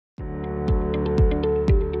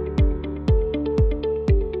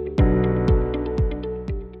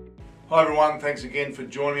Hi everyone, thanks again for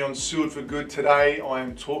joining me on Sealed for Good. Today I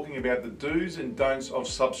am talking about the do's and don'ts of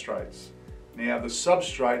substrates. Now the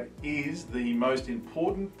substrate is the most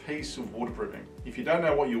important piece of waterproofing. If you don't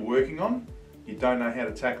know what you're working on, you don't know how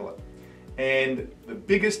to tackle it. And the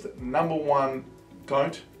biggest number one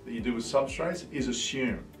don't that you do with substrates is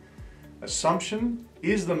assume. Assumption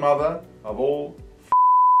is the mother of all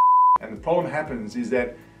and the problem happens is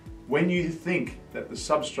that when you think that the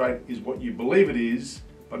substrate is what you believe it is,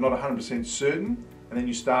 but not 100% certain, and then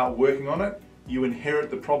you start working on it, you inherit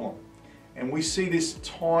the problem. And we see this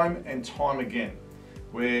time and time again,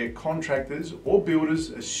 where contractors or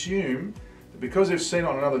builders assume that because they've seen it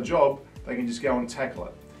on another job, they can just go and tackle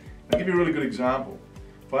it. I'll give you a really good example.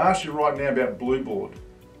 If I ask you right now about Blueboard,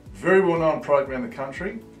 very well-known product around the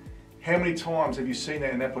country, how many times have you seen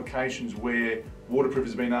that in applications where waterproofers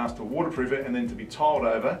have been asked to waterproof it and then to be tiled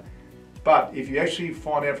over? But if you actually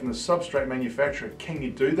find out from the substrate manufacturer, can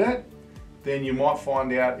you do that? Then you might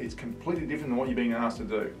find out it's completely different than what you're being asked to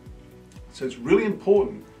do. So it's really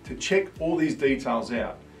important to check all these details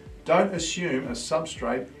out. Don't assume a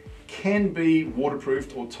substrate can be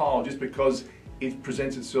waterproofed or tiled just because it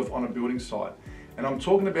presents itself on a building site. And I'm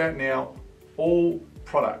talking about now all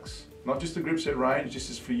products, not just the Gripset range,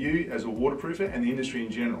 just as for you as a waterproofer and the industry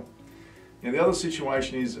in general. Now the other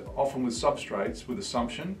situation is often with substrates, with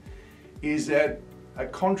assumption, is that a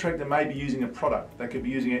contractor may be using a product. They could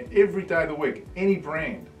be using it every day of the week, any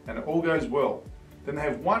brand, and it all goes well. Then they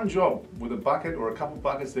have one job with a bucket or a couple of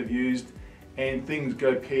buckets they've used and things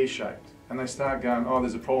go pear-shaped. And they start going, oh,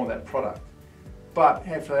 there's a problem with that product. But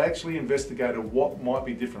have they actually investigated what might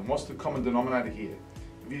be different? What's the common denominator here?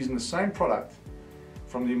 If you're using the same product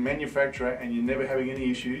from the manufacturer and you're never having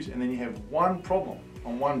any issues, and then you have one problem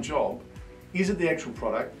on one job, is it the actual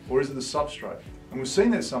product or is it the substrate? And we've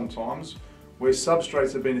seen that sometimes where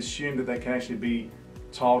substrates have been assumed that they can actually be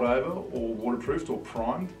tiled over or waterproofed or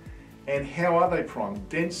primed. And how are they primed?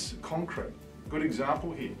 Dense concrete. Good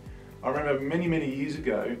example here. I remember many years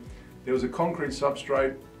ago, there was a concrete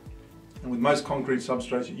substrate, and with most concrete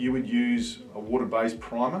substrates, you would use a water-based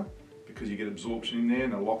primer because you get absorption in there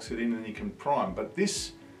and it locks it in and you can prime. But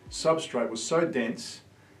this substrate was so dense,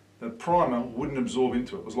 the primer wouldn't absorb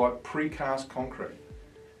into it. It was like precast concrete.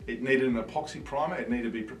 It needed an epoxy primer, it needed to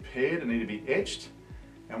be prepared, it needed to be etched.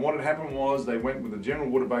 And what had happened was they went with a general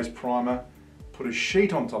water-based primer, put a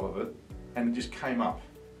sheet on top of it, and it just came up.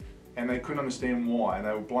 And they couldn't understand why. And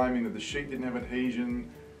they were blaming that the sheet didn't have adhesion,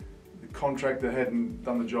 the contractor hadn't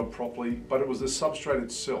done the job properly, but it was the substrate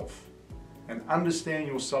itself. And understand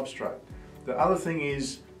your substrate. The other thing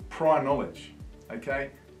is prior knowledge, okay?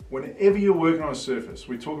 Whenever you're working on a surface,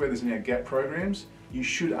 we talk about this in our GAPP programs, you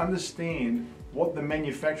should understand what the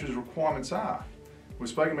manufacturer's requirements are. We've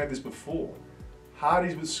spoken about this before.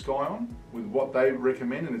 Hardys with Skyon, with what they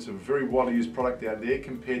recommend, and it's a very widely used product out there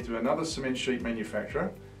compared to another cement sheet manufacturer,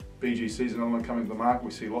 BGC is another one coming to the market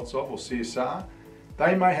we see lots of, or CSR,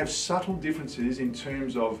 they may have subtle differences in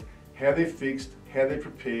terms of how they're fixed, how they're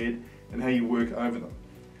prepared, and how you work over them.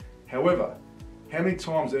 However, how many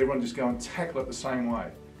times does everyone just go and tackle it the same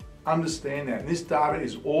way? Understand that. And this data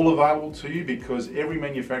is all available to you because every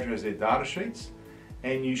manufacturer has their data sheets,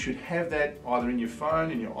 and you should have that either in your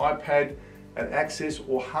phone, in your iPad, at access,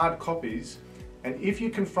 or hard copies. And if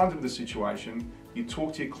you're confronted with a situation, you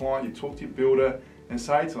talk to your client, you talk to your builder, and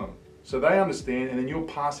say to them, so they understand, and then you're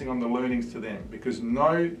passing on the learnings to them, because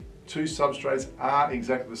no two substrates are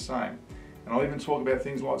exactly the same. And I'll even talk about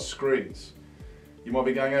things like screeds. You might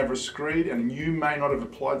be going over a screed and you may not have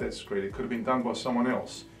applied that screed. It could have been done by someone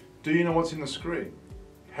else. Do you know what's in the screed?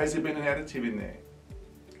 Has there been an additive in there?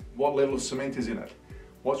 What level of cement is in it?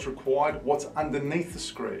 What's required? What's underneath the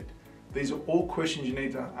screed? These are all questions you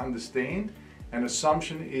need to understand, and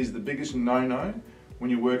assumption is the biggest no-no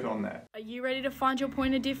when you're working on that. Are you ready to find your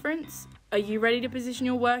point of difference? Are you ready to position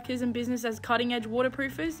your workers and business as cutting-edge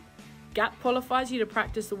waterproofers? GAPP qualifies you to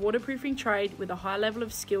practice the waterproofing trade with a high level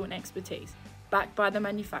of skill and expertise, backed by the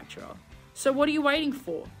manufacturer. So what are you waiting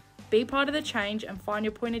for? Be part of the change and find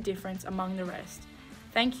your point of difference among the rest.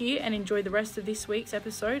 Thank you, and enjoy the rest of this week's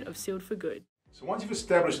episode of Sealed for Good. So once you've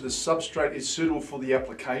established that the substrate is suitable for the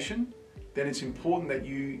application, then it's important that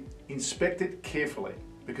you inspect it carefully,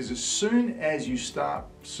 because as soon as you start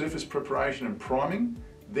surface preparation and priming,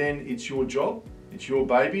 then it's your job, it's your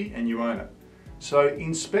baby, and you own it. So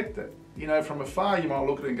inspect it. You know, from afar you might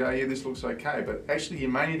look at it and go, yeah, this looks okay, but actually you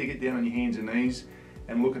may need to get down on your hands and knees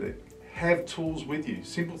and look at it. Have tools with you,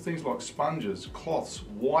 simple things like sponges, cloths,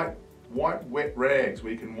 white wet rags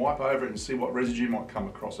where you can wipe over it and see what residue might come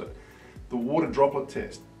across it. The water droplet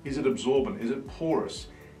test, is it absorbent, is it porous?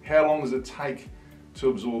 How long does it take to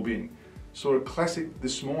absorb in? Saw a classic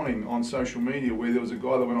this morning on social media where there was a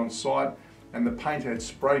guy that went on site and the painter had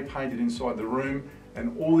spray painted inside the room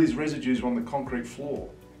and all these residues were on the concrete floor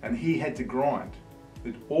and he had to grind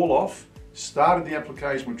it all off, started the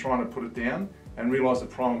application with trying to put it down and realised the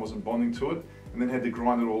primer wasn't bonding to it and then had to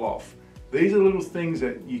grind it all off. These are little things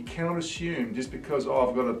that you cannot assume just because, oh,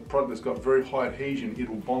 I've got a product that's got very high adhesion,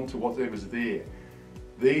 it'll bond to whatever's there.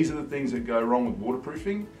 These are the things that go wrong with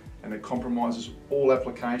waterproofing and it compromises all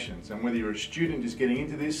applications. And whether you're a student just getting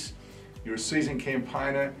into this, you're a seasoned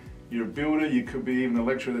campaigner, you're a builder, you could be even a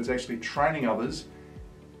lecturer that's actually training others,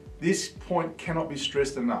 this point cannot be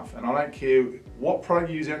stressed enough. And I don't care what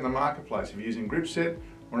product you use out in the marketplace, if you're using Gripset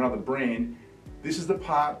or another brand, this is the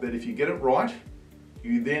part that if you get it right,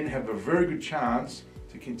 you then have a very good chance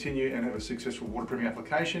to continue and have a successful waterproofing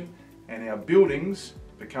application and our buildings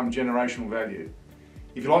become generational value.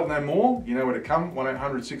 If you'd like to know more, you know where to come,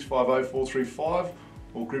 1-800-650-435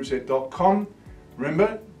 or gripset.com.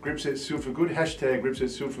 Remember, Gripset Sealed for Good, hashtag Gripset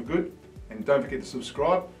Sealed for Good, and don't forget to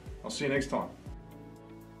subscribe. I'll see you next time.